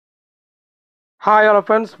Hi all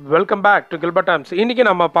friends, welcome back to Gilbert times. இன்றைக்கி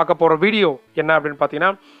நம்ம பார்க்க போகிற வீடியோ என்ன அப்படின்னு பார்த்தீங்கன்னா,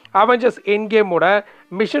 அவெஞ்சர்ஸ் என்கேமோட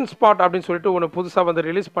மிஷன் ஸ்பாட் அப்படின்னு சொல்லிட்டு ஒன்று புதுசாக வந்து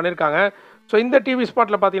ரிலீஸ் பண்ணியிருக்காங்க. ஸோ இந்த டிவி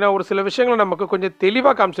ஸ்பாட்டில் பார்த்தீங்கன்னா ஒரு சில விஷயங்களை நமக்கு கொஞ்சம்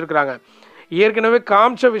தெளிவாக காமிச்சிருக்கிறாங்க. ஏற்கனவே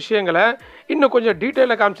காமிச்ச விஷயங்களை இன்னும் கொஞ்சம்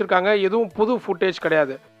டீட்டெயிலாக காமிச்சிருக்காங்க. எதுவும் புது ஃபுட்டேஜ்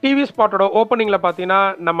கிடையாது. டிவி ஸ்பாட்டோட ஓப்பனிங்கில் பார்த்தீங்கன்னா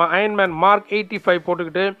நம்ம அயன்மேன் மார்க் 85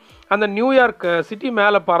 போட்டுக்கிட்டு அந்த நியூயார்க் சிட்டி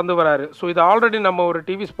மேலே பறந்து வராரு. ஸோ இது ஆல்ரெடி நம்ம ஒரு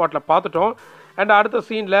டிவி ஸ்பாட்டில் பார்த்துட்டோம். அண்ட் அடுத்த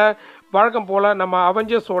சீனில் வழக்கம் போல் நம்ம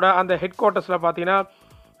அவெஞ்சர்ஸோட அந்த ஹெட் குவார்ட்டர்ஸில் பார்த்தீங்கன்னா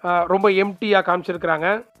ரொம்ப எம்டியாக காமிச்சிருக்கிறாங்க.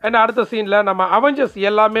 அண்ட் அடுத்த சீனில் நம்ம அவெஞ்சர்ஸ்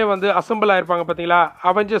எல்லாமே வந்து அசம்பிள் ஆகிருப்பாங்க பார்த்தீங்களா,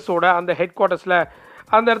 அவெஞ்சர்ஸோட அந்த ஹெட் குவார்ட்டர்ஸில்.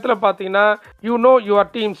 அந்த இடத்துல பார்த்தீங்கன்னா you know your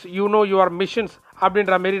teams, you know your missions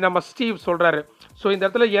அப்படின்ற மாரி நம்ம ஸ்டீவ் சொல்கிறாரு. ஸோ இந்த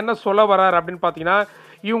இடத்துல என்ன சொல்ல வர்றாரு அப்படின்னு பார்த்தீங்கன்னா,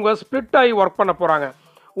 இவங்க ஸ்பிளிட் ஆகி ஒர்க் பண்ண போகிறாங்க.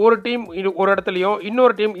 ஒரு டீம் ஒரு இடத்துலையும்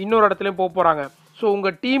இன்னொரு டீம் இன்னொரு இடத்துலையும் போக போகிறாங்க. ஸோ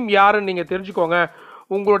உங்கள் டீம் யாருன்னு நீங்கள் தெரிஞ்சுக்கோங்க,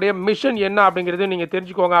 உங்களுடைய மிஷன் என்ன அப்படிங்கிறது நீங்கள்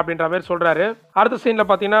தெரிஞ்சுக்கோங்க அப்படின்ற மாதிரி சொல்கிறாரு. அடுத்த சீனில்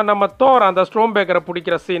பார்த்தீங்கன்னா நம்ம தோர் அந்த ஸ்ட்ரோம் பேக்கரை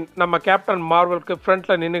பிடிக்கிற சீன், நம்ம கேப்டன் மார்வலுக்கு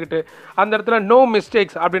ஃப்ரண்ட்டில் நின்றுக்கிட்டு அந்த இடத்துல நோ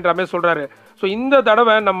மிஸ்டேக்ஸ் அப்படின்ற மாதிரி சொல்கிறாரு. ஸோ இந்த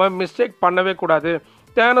தடவை நம்ம மிஸ்டேக் பண்ணவே கூடாது,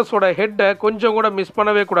 தேனஸோட ஹெட்டை கொஞ்சம் கூட மிஸ்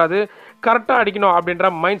பண்ணவே கூடாது, கரெக்டாக அடிக்கணும் அப்படின்ற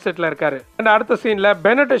மைண்ட் செட்டில் இருக்காரு. அண்ட் அடுத்த சீனில்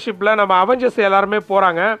பெனட்டர்ஷிப்பில் நம்ம அவெஞ்சர்ஸ் எல்லாருமே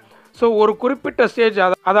போகிறாங்க. ஸோ ஒரு குறிப்பிட்ட ஸ்டேஜ்,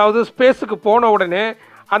 அதாவது ஸ்பேஸுக்கு போன உடனே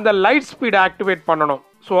அந்த லைட் ஸ்பீடை ஆக்டிவேட் பண்ணணும்.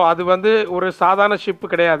 ஸோ அது வந்து ஒரு சாதாரண ஷிப்பு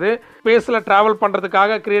கிடையாது, ஸ்பேஸில் ட்ராவல்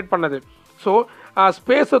பண்ணுறதுக்காக க்ரியேட் பண்ணது. ஸோ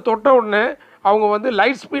ஸ்பேஸை தொட்ட உடனே அவங்க வந்து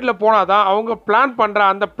லைட் ஸ்பீடில் போனால் தான் அவங்க பிளான் பண்ணுற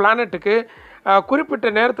அந்த பிளானட்டுக்கு குறிப்பிட்ட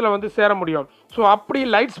நேரத்தில் வந்து சேர முடியும். ஸோ அப்படி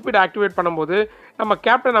லைட் ஸ்பீட் ஆக்டிவேட் பண்ணும்போது நம்ம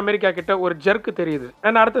கேப்டன் அமெரிக்கா கிட்ட ஒரு ஜெர்க்கு தெரியுது.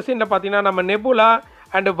 அண்ட் அடுத்த சீனில் பார்த்தீங்கன்னா நம்ம நெபுலா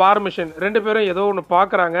அண்டு வார் மிஷன் ரெண்டு பேரும் ஏதோ ஒன்று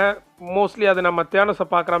பார்க்குறாங்க. மோஸ்ட்லி அது நம்ம தேனஸை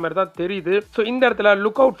பார்க்குற மாதிரி தான் தெரியுது. ஸோ இந்த இடத்துல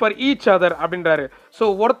look out for each other அப்படின்றாரு. ஸோ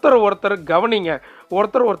ஒருத்தர் கவனிங்க,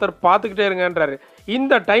 ஒருத்தர் பார்த்துக்கிட்டே இருங்கன்றாரு.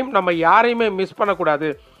 இந்த டைம் நம்ம யாரையுமே மிஸ் பண்ணக்கூடாது.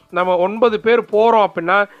 நம்ம 9 பேர் போகிறோம்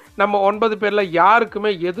அப்படின்னா நம்ம 9 பேரில்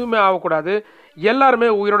யாருக்குமே எதுவுமே ஆகக்கூடாது, எல்லாருமே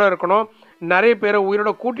உயிரோடு இருக்கணும். நிறைய பேரை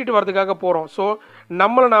உயிரோட கூட்டிகிட்டு வரதுக்காக போகிறோம். ஸோ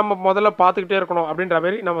நம்மளை நாம் முதல்ல பார்த்துக்கிட்டே இருக்கணும் அப்படின்ற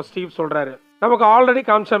மாதிரி நம்ம ஸ்டீவ் சொல்கிறாரு. நமக்கு ஆல்ரெடி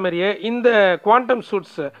காமிச்ச மாதிரியே இந்த குவாண்டம்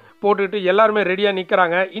சூட்ஸ் போட்டுக்கிட்டு எல்லாருமே ரெடியாக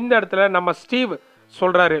நிற்கிறாங்க. இந்த இடத்துல நம்ம ஸ்டீவ்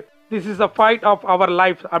சொல்கிறாரு, this is a fight of our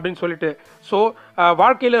life அப்படின்னு சொல்லிட்டு. ஸோ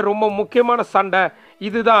வாழ்க்கையில் ரொம்ப முக்கியமான சண்டை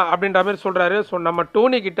இதுதான் அப்படின்ற மாதிரி சொல்கிறாரு. ஸோ நம்ம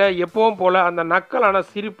டோனி கிட்ட எப்பவும் போல் அந்த நக்கலான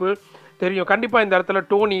சிரிப்பு தெரியும். கண்டிப்பாக இந்த இடத்துல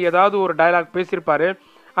டோனி ஏதாவது ஒரு டயலாக் பேசியிருப்பார்,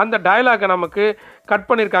 அந்த டயலாகை நமக்கு கட்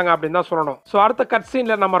பண்ணியிருக்காங்க அப்படின்னு தான் சொல்லணும். ஸோ அடுத்த கட்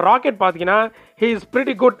சீனில் நம்ம ராக்கெட் பார்த்தீங்கன்னா he is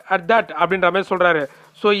pretty good at that அப்படின்ற மாதிரி சொல்கிறாரு.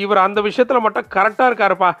 ஸோ இவர் அந்த விஷயத்தில் மட்டும் கரெக்டாக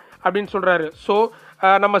இருக்காருப்பா அப்படின்னு சொல்கிறாரு. ஸோ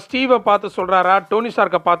நம்ம ஸ்டீவை பார்த்து சொல்கிறாரா டோனி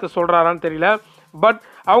ஸ்டார்க்கை பார்த்து சொல்கிறாரான்னு தெரியல, பட்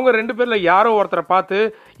அவங்க ரெண்டு பேரில் யாரோ ஒருத்தரை பார்த்து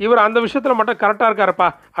இவர் அந்த விஷயத்தில் மட்டும் கரெக்டாக இருக்காருப்பா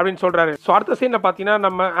அப்படின்னு சொல்கிறாரு. ஸோ அடுத்த சீனில் பார்த்தீங்கன்னா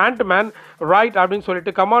நம்ம ஆண்ட்மேன் ரைட் அப்படின்னு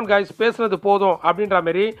சொல்லிட்டு கமான் காய்ஸ் பேசுனது போதும் அப்படின்ற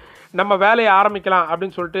மாதிரி நம்ம வேலையை ஆரம்பிக்கலாம்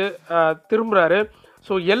அப்படின்னு சொல்லிட்டு திரும்புகிறாரு.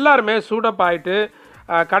 ஸோ எல்லாருமே சூடப் ஆகிட்டு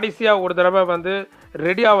கடைசியாக ஒரு தடவை வந்து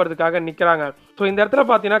ரெடி ஆகிறதுக்காக நிற்கிறாங்க. ஸோ இந்த இடத்துல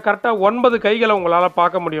பார்த்தீங்கன்னா கரெக்டாக 9 கைகளை உங்களால்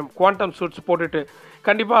பார்க்க முடியும் குவாண்டம் சூட்ஸ் போட்டுட்டு.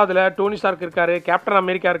 கண்டிப்பாக அதில் டோனி ஸ்டார்க் இருக்கார், கேப்டன்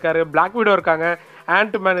அமெரிக்கா இருக்கார், பிளாக் விடோ இருக்காங்க,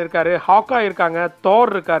 ஆண்ட்மேன் இருக்கார், ஹாக்கா இருக்காங்க,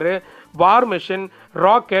 தோர் இருக்கார், வார் மிஷின்,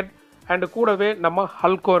 ராக்கெட் அண்டு கூடவே நம்ம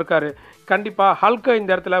ஹல்கோ இருக்கார். கண்டிப்பாக ஹல்கை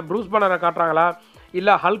இந்த இடத்துல ப்ரூஸ் பேனரை காட்டுறாங்களா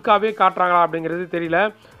இல்லை ஹல்காவே காட்டுறாங்களா அப்படிங்கிறது தெரியல.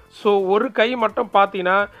 ஸோ ஒரு கை மட்டும்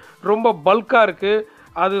பார்த்தீங்கன்னா ரொம்ப பல்காக இருக்குது,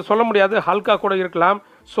 அது சொல்ல முடியாது, ஹல்கா கூட இருக்கலாம்.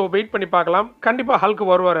 ஸோ வெயிட் பண்ணி பார்க்கலாம். கண்டிப்பாக ஹல்க்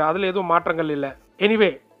வருவார், அதில் எதுவும் மாற்றங்கள் இல்லை.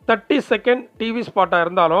 எனிவே 30 செகண்ட் டிவி ஸ்பாட்டாக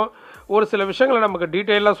இருந்தாலும் ஒரு சில விஷயங்களை நமக்கு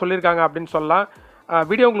டீட்டெயிலாக சொல்லியிருக்காங்க அப்படின்னு சொல்லலாம்.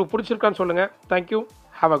 வீடியோ உங்களுக்கு பிடிச்சிருக்கான்னு சொல்லுங்கள். Thank you,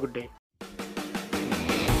 have a good day.